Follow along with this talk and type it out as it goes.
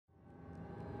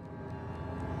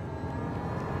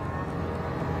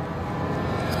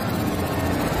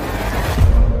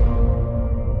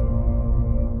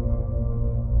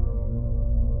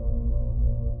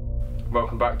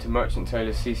back to Merchant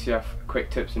Tailor's CCF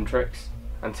quick tips and tricks,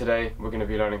 and today we're going to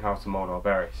be learning how to mould our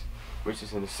berets, which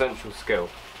is an essential skill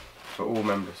for all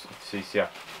members of the CCF.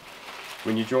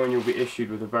 When you join, you'll be issued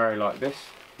with a beret like this.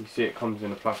 You see it comes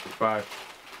in a plastic bag,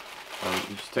 and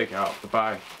you just take it out of the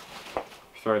bag,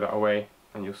 throw that away,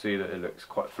 and you'll see that it looks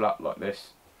quite flat like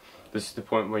this. This is the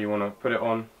point where you want to put it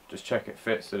on, just check it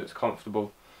fits, that it's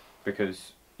comfortable,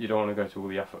 because you don't want to go to all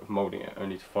the effort of moulding it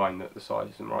only to find that the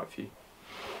size isn't right for you.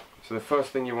 So the first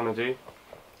thing you want to do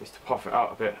is to puff it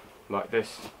out a bit like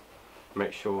this.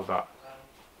 Make sure that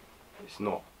it's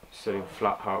not sitting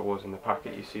flat how it was in the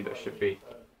packet. You see there should be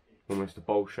almost a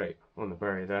bowl shape on the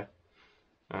beret there.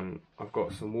 And I've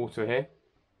got some water here,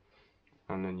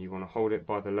 and then you want to hold it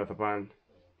by the leather band,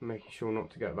 making sure not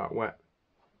to get that wet,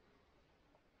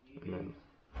 and then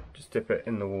just dip it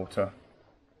in the water.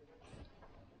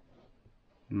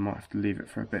 You might have to leave it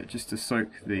for a bit just to soak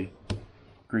the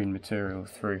green material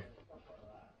through,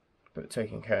 but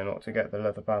taking care not to get the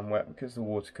leather band wet, because the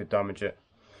water could damage it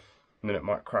and then it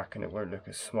might crack and it won't look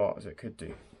as smart as it could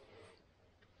do.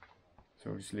 So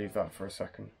we'll just leave that for a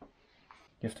second.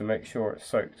 You have to make sure it's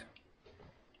soaked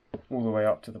all the way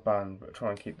up to the band, but try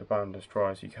and keep the band as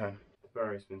dry as you can. The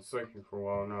beret's been soaking for a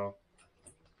while now,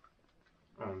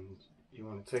 and you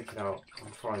want to take it out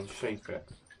and try and shape it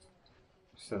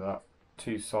so that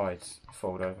two sides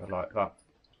fold over like that.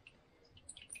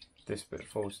 This bit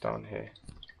folds down here,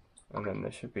 and then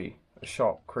there should be a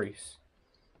sharp crease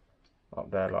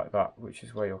up there like that, which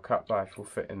is where your cap badge will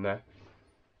fit in there,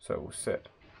 so it will sit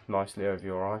nicely over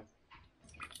your eye.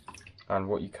 And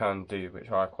what you can do,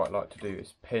 which I quite like to do,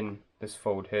 is pin this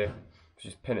fold here,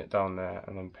 just pin it down there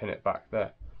and then pin it back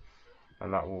there,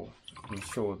 and that will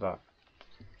ensure that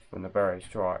when the beret is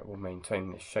dry it will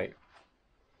maintain this shape.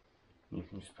 You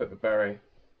can just put the beret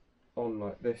on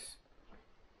like this,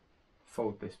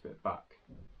 fold this bit back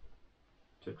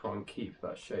to try and keep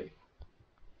that shape,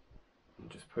 and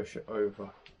just push it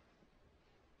over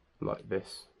like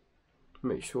this.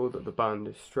 Make sure that the band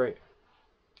is straight,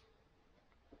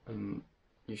 and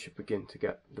you should begin to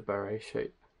get the beret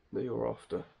shape that you're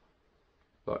after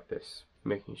like this,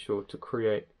 making sure to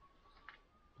create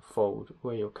a fold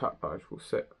where your cap badge will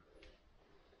sit.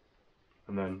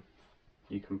 And then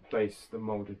you can place the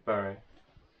moulded beret,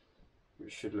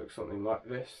 which should look something like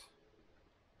this.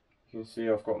 You can see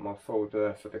I've got my fold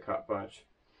there for the cap badge,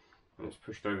 and it's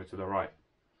pushed over to the right.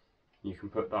 You can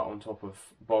put that on top of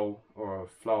a bowl or a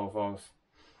flower vase,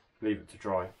 leave it to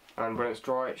dry, and when it's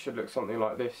dry it should look something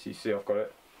like this. You see I've got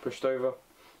it pushed over,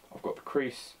 I've got the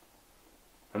crease,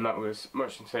 and that was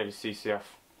Merchant Tailor's CCF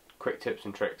quick tips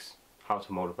and tricks how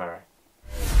to mould a beret.